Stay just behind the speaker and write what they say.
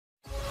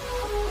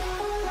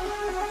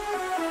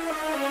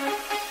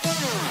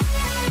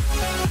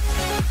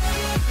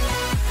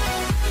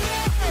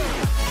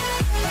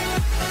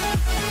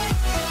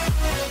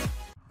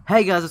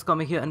Hey guys, it's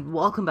Comic here and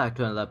welcome back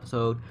to another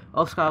episode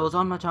of SkyWars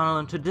on my channel,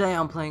 and today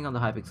I'm playing on the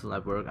Hypixel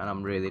network and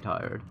I'm really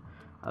tired.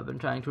 I've been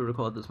trying to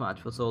record this match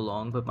for so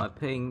long, but my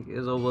ping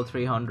is over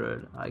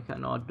 300. I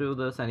cannot do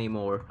this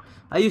anymore.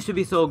 I used to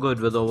be so good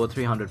with over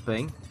 300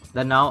 ping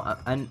that now,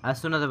 and as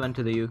soon as I went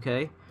to the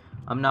UK,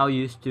 I'm now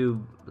used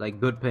to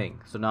like good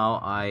ping. So now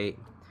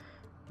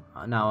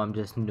I'm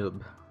just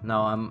noob.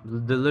 Now I'm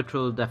the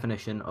literal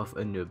definition of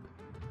a noob.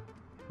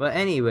 But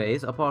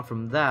anyways, apart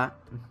from that,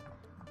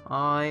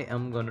 I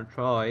am gonna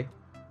try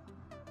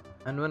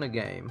and win a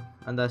game,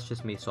 and that's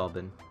just me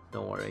sobbing,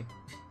 don't worry.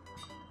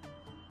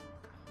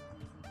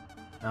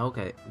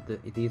 Okay,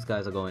 these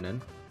guys are going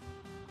in.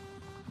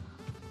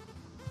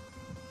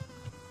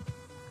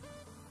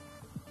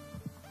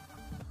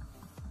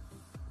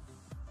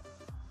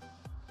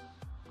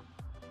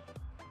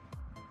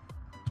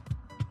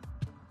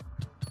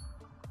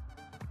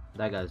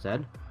 That guy's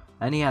dead,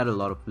 and he had a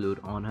lot of loot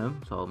on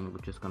him, so I'm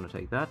just gonna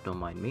take that, don't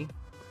mind me.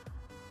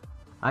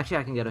 Actually,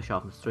 I can get a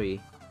sharpness 3,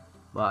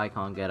 but I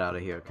can't get out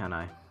of here, can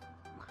I?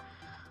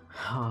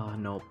 Oh,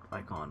 nope,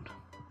 I can't.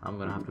 I'm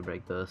gonna have to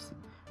break this.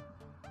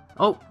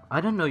 Oh, I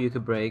didn't know you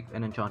could break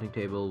an enchanting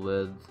table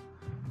with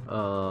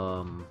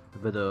a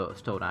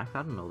stone axe.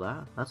 I didn't know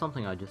that. That's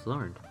something I just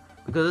learned.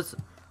 Because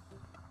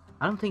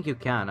I don't think you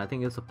can. I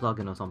think it's a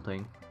plugin or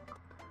something.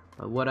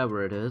 But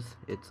whatever it is,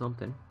 it's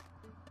something.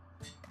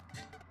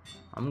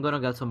 I'm gonna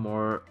get some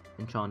more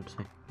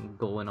enchanting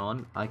going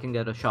on. I can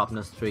get a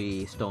sharpness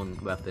 3 stone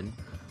weapon,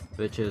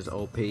 which is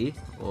OP.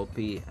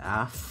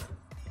 OPF.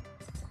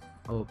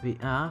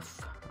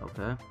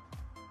 Okay.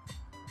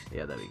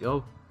 Yeah, there we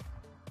go.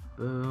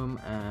 Boom,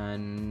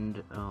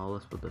 and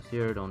let's put this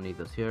here. Don't need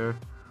this here.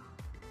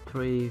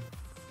 3,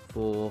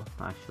 4,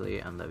 actually,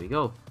 and there we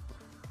go.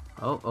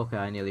 Oh, okay,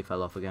 I nearly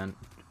fell off again.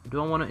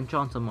 Do I want to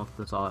enchant some of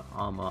this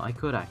armor? I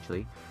could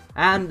actually.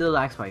 And the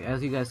lag spike,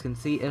 as you guys can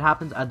see, it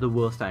happens at the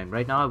worst time.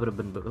 Right now I would have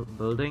been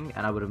building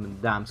and I would have been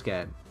damn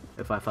scared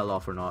if I fell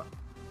off or not.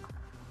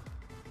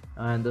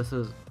 And this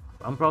is,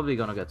 I'm probably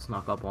gonna get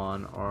snuck up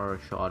on or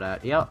shot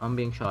at. Yeah, I'm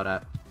being shot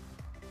at.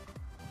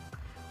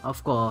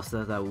 Of course,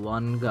 there's that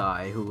one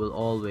guy who will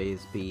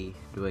always be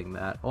doing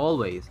that.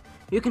 Always.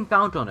 You can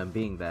count on him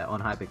being there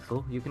on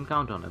Hypixel. You can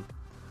count on him.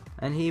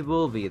 And he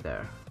will be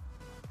there.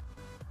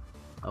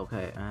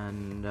 Okay,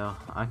 and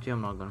actually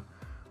I'm not gonna...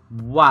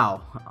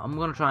 Wow! I'm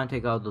gonna try and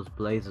take out those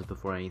blazes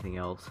before anything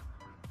else.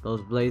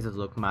 Those blazes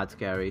look mad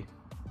scary.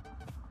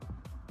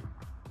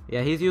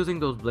 Yeah, he's using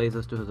those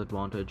blazes to his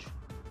advantage.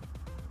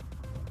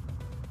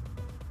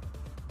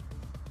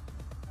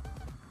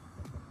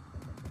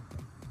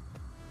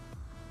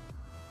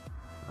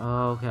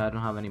 Okay, I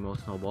don't have any more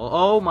snowball.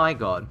 Oh my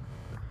god.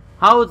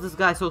 How is this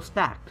guy so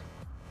stacked?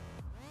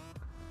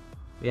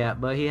 Yeah,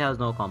 but he has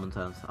no common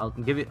sense. I'll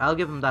give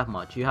him that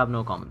much. You have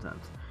no common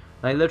sense.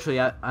 Like literally,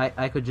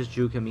 I could just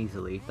juke him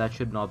easily. That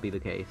should not be the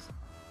case.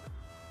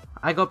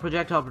 I got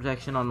projectile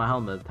protection on my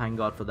helmet. Thank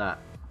God for that.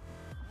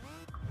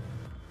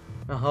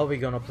 Now, how are we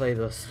gonna play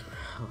this?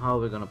 How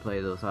are we gonna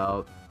play this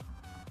out?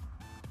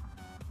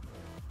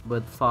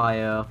 With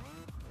fire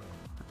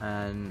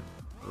and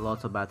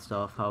lots of bad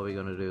stuff. How are we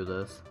gonna do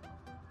this?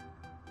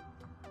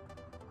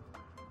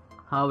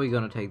 How are we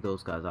gonna take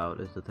those guys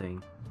out is the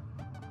thing.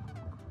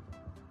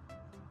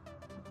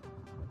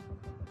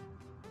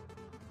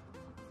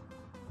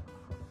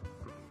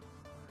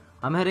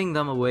 I'm heading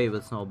them away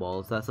with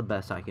snowballs. That's the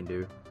best I can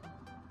do.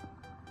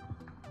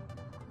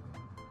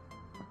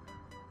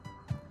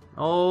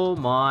 Oh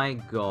my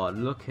god,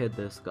 look at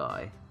this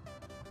guy.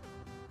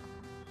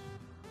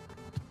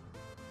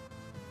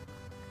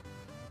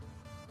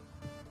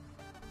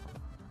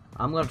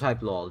 I'm gonna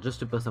type lol just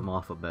to piss him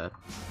off a bit.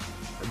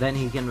 Then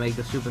he can make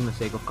the stupid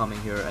mistake of coming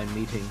here and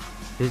meeting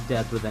his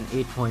death with an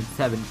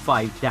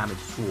 8.75 damage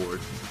sword.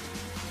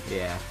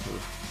 Yeah.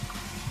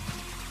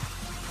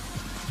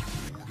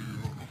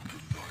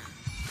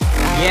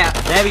 Yeah,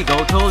 there we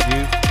go, told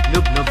you.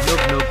 Nope.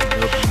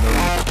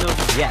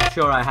 Yeah,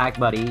 sure I hack,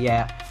 buddy,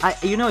 yeah.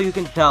 You know, you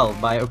can tell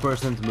by a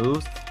person's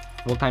moves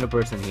what kind of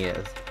person he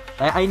is.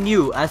 I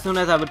knew as soon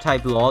as I would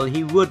type lol,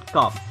 he would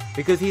come.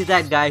 Because he's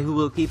that guy who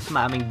will keep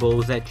spamming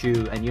bows at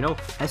you, and you know,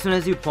 as soon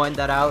as you point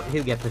that out,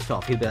 he'll get pissed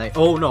off. He'll be like,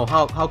 oh no,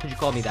 how could you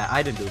call me that?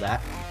 I didn't do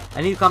that.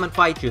 And he'll come and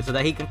fight you so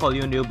that he can call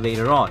you a noob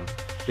later on.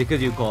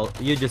 Because you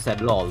just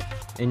said lol,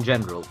 in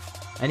general.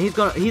 And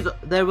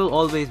there will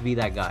always be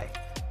that guy.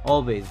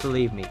 Always,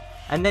 believe me.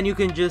 And then you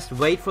can just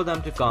wait for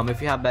them to come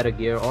if you have better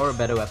gear or a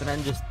better weapon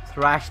and just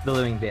thrash the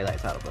living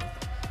daylights out of them.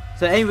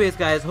 So anyways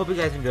guys, hope you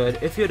guys enjoyed.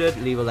 If you did,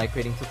 leave a like,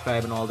 rating,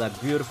 subscribe and all that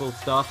beautiful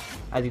stuff.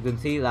 As you can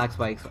see, lag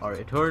spikes are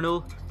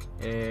eternal.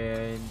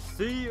 And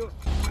see you!